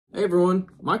Hey everyone,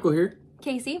 Michael here.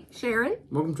 Casey. Sharon.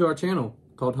 Welcome to our channel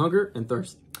called Hunger and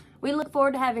Thirst. We look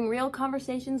forward to having real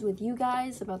conversations with you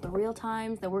guys about the real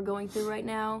times that we're going through right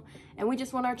now. And we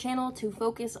just want our channel to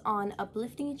focus on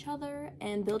uplifting each other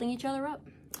and building each other up.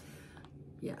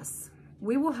 Yes.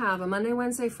 We will have a Monday,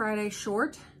 Wednesday, Friday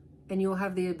short, and you will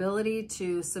have the ability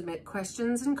to submit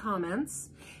questions and comments.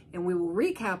 And we will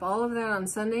recap all of that on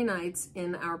Sunday nights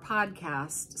in our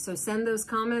podcast. So send those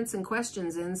comments and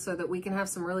questions in so that we can have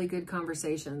some really good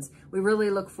conversations. We really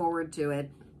look forward to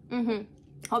it.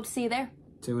 Hope to see you there.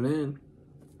 Tune in.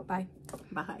 Bye.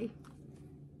 Bye.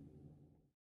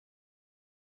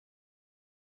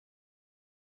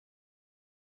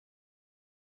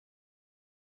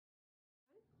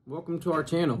 Welcome to our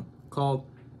channel called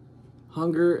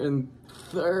Hunger and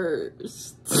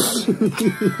Thirst.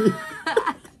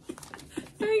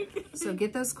 So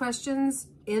get those questions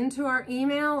into our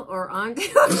email or on.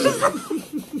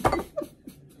 I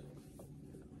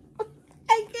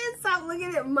can't stop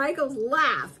looking at Michael's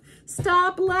laugh.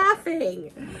 Stop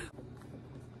laughing.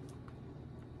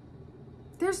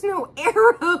 There's no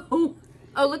arrow.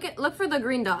 Oh, look for the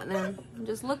green dot then.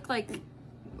 Just look like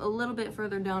a little bit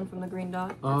further down from the green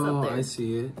dot. It's up there. I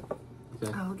see it.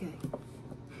 Okay. Oh, okay.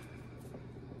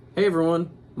 Hey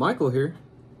everyone, Michael here.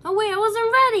 Oh wait, I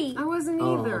wasn't ready. I wasn't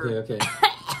either. Okay.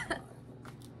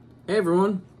 Hey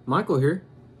everyone, Michael here.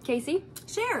 Casey.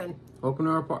 Sharon. Welcome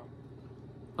to our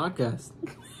podcast.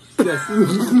 Yes.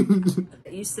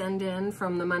 You send in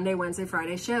from the Monday, Wednesday,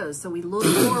 Friday shows. So we look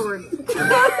forward.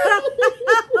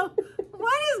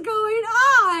 What is going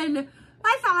on?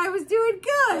 I thought I was doing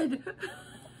good.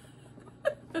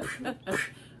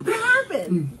 What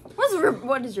happened?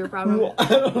 What is your problem? I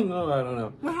don't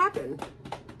know. What happened?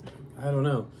 I don't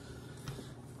know.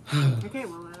 Okay,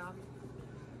 well, that off.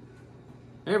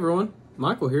 Hey everyone,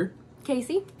 Michael here.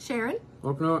 Casey. Sharon.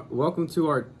 Welcome to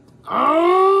our.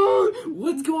 Oh,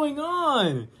 what's going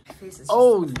on? My face is just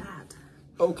Oh. so fat.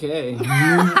 Okay.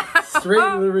 Straight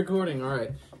into the recording. All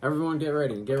right, everyone, get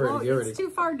ready. Get ready. Oh, Get ready. it's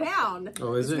too far down.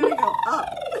 Oh, is It's it? gonna go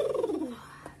up.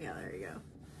 Yeah, there you go.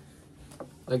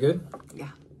 That good?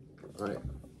 Yeah. All right.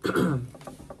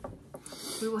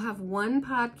 We will have one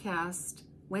podcast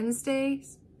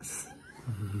Wednesdays.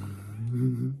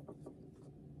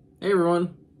 Hey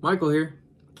everyone, Michael here.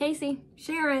 Casey.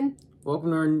 Sharon.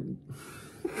 Welcome to our.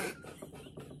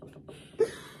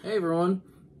 Hey everyone,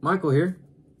 Michael here.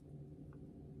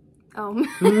 Oh.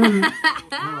 Oh,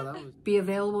 that was... Be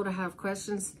available to have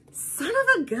questions. Son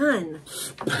of a gun.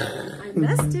 I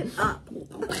messed it up.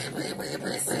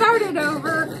 Start it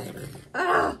over.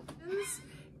 Ugh.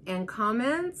 And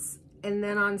comments. And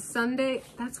then on Sunday,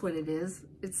 that's what it is.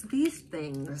 It's these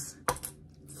things.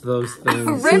 Those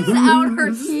things. Rips out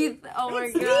her teeth. Oh my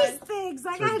It's god. these things.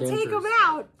 I They're gotta take them dampers.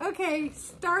 out. Okay,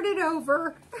 start it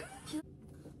over.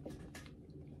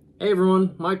 Hey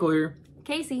everyone, Michael here.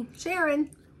 Casey. Sharon.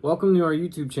 Welcome to our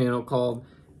YouTube channel called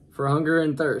For Hunger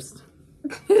and Thirst.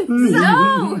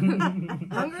 No.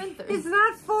 Hunger and Thirst. It's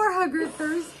not for Hunger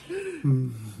Thirst.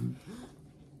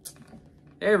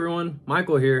 Hey everyone,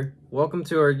 Michael here. Welcome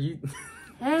to our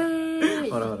Hey.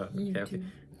 Hold on. Okay.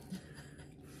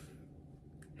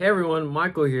 Hey everyone,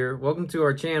 Michael here. Welcome to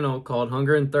our channel called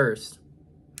Hunger and Thirst.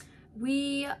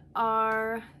 We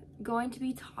are going to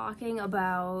be talking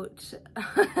about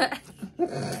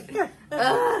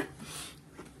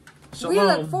We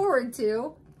look forward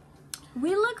to.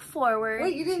 we look forward.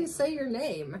 Wait, you didn't say your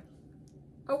name.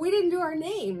 Oh, we didn't do our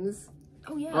names.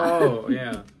 Oh yeah. Oh,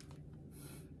 yeah.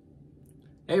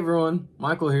 Hey everyone,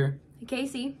 Michael here.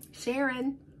 Casey.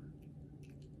 Sharon.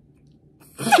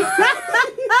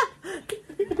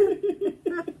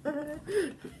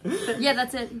 Yeah,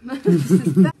 that's it.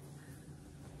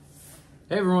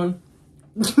 Hey everyone.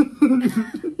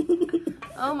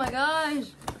 Oh my gosh.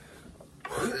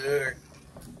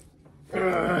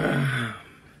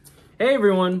 Hey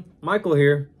everyone, Michael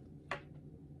here.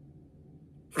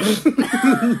 Somebody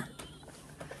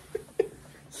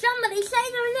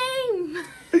say their name.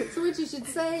 So what you should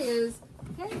say is,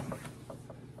 hey,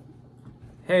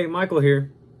 Hey, Michael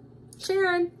here.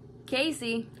 Sharon.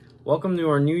 Casey. Welcome to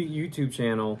our new YouTube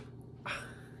channel.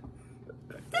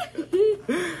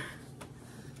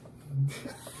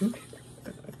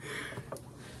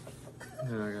 Oh,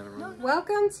 I gotta run.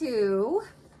 Welcome to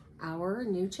our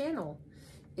new channel.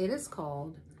 It is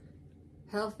called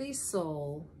Healthy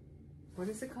Soul. What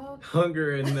is it called?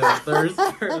 Hunger and Thirst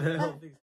for the Healthy